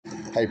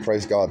Hey,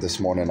 praise God this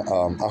morning.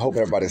 I hope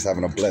everybody's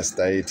having a blessed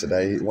day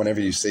today.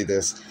 Whenever you see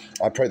this,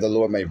 I pray the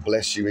Lord may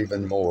bless you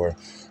even more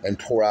and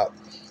pour out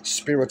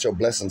spiritual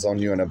blessings on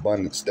you in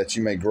abundance, that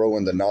you may grow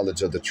in the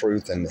knowledge of the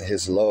truth and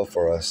His love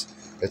for us.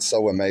 It's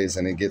so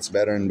amazing. It gets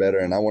better and better.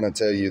 And I want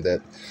to tell you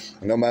that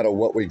no matter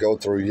what we go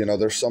through,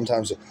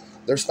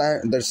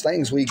 there's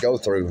things we go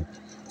through,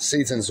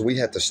 seasons we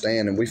have to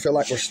stand, and we feel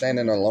like we're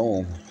standing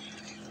alone.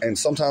 And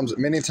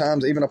many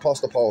times, even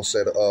Apostle Paul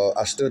said,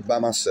 I stood by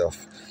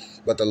myself,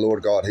 but the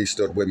Lord God, He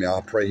stood with me.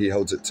 I pray He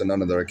holds it to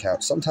none of their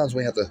account. Sometimes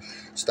we have to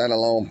stand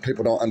alone.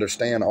 People don't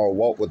understand our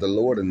walk with the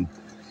Lord, and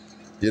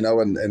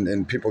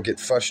people get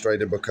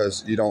frustrated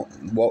because you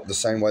don't walk the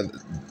same way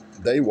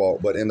they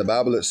walk. But in the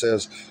Bible it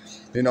says,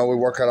 we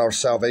work out our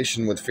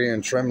salvation with fear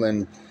and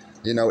trembling.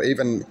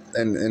 Even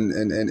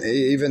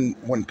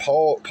when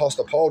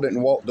Apostle Paul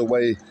didn't walk the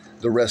way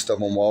the rest of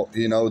them walked,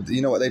 you know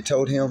what they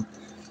told him?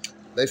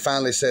 They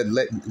finally said,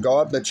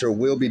 let your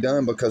will be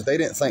done, because they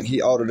didn't think he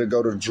ought to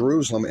go to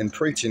Jerusalem and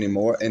preach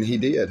anymore, and he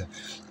did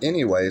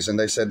anyways. And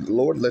they said,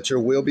 Lord, let your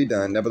will be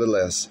done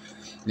nevertheless.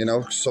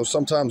 So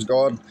sometimes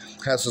God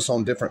has us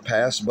on different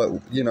paths, but,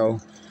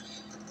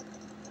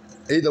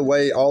 either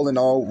way, all in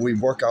all, we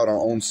work out our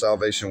own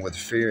salvation with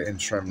fear and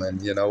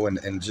trembling,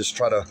 and just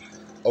try to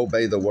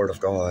obey the word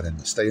of God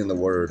and stay in the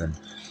word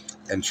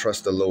and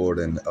trust the Lord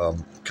and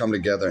come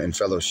together in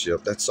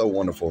fellowship. That's so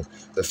wonderful.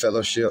 The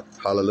fellowship,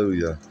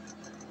 hallelujah.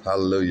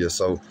 Hallelujah.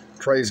 So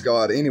praise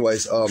God.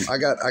 Anyways, I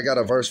got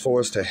a verse for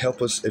us to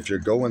help us if you're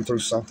going through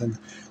something.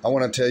 I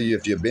want to tell you,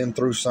 if you've been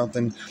through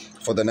something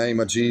for the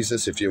name of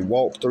Jesus, if you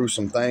walk through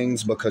some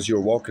things because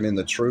you're walking in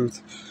the truth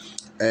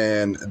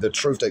and the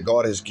truth that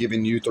God has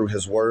given you through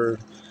His word,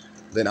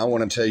 then I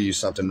want to tell you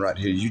something right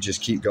here. You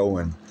just keep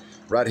going.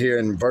 Right here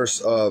in verse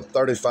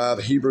 35,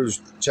 Hebrews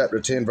chapter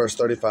 10, verse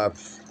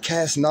 35,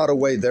 cast not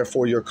away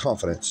therefore your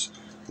confidence,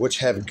 which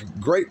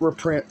have great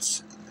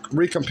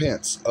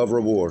recompense of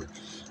reward.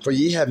 For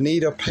ye have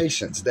need of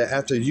patience, that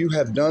after you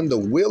have done the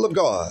will of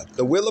God,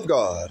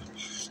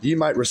 you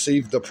might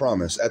receive the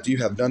promise. After you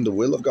have done the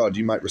will of God,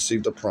 you might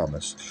receive the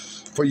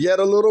promise. For yet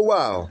a little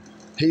while,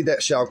 he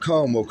that shall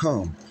come will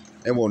come,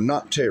 and will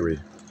not tarry.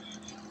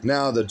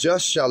 Now the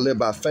just shall live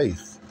by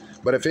faith.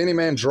 But if any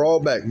man draw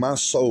back, my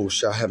soul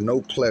shall have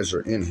no pleasure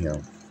in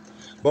him.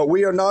 But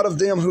we are not of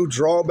them who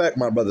draw back,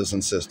 my brothers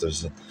and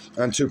sisters,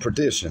 unto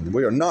perdition.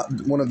 We are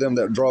not one of them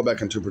that draw back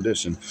into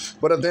perdition,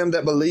 but of them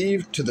that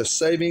believe to the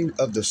saving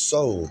of the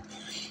soul.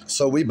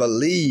 So we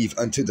believe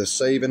unto the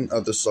saving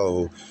of the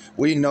soul.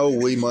 We know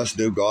we must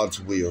do God's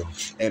will.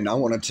 And I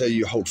want to tell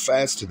you, hold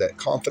fast to that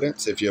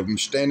confidence. If you're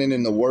standing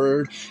in the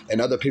word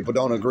and other people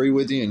don't agree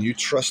with you, and you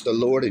trust the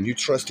Lord and you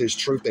trust His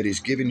truth that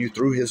He's given you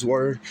through His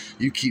word,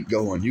 you keep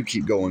going. You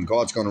keep going.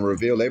 God's going to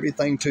reveal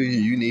everything to you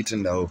you need to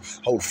know.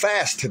 Hold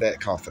fast to that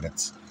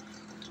confidence,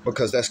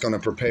 because that's going to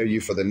prepare you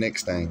for the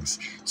next things.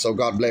 So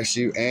God bless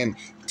you. And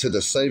to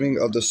the saving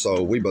of the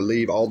soul, we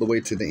believe all the way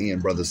to the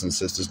end, brothers and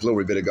sisters.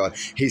 Glory be to God.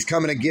 He's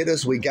coming to get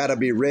us. We got to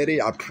be ready.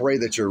 I pray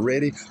that you're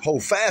ready.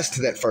 Hold fast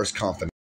to that first confidence.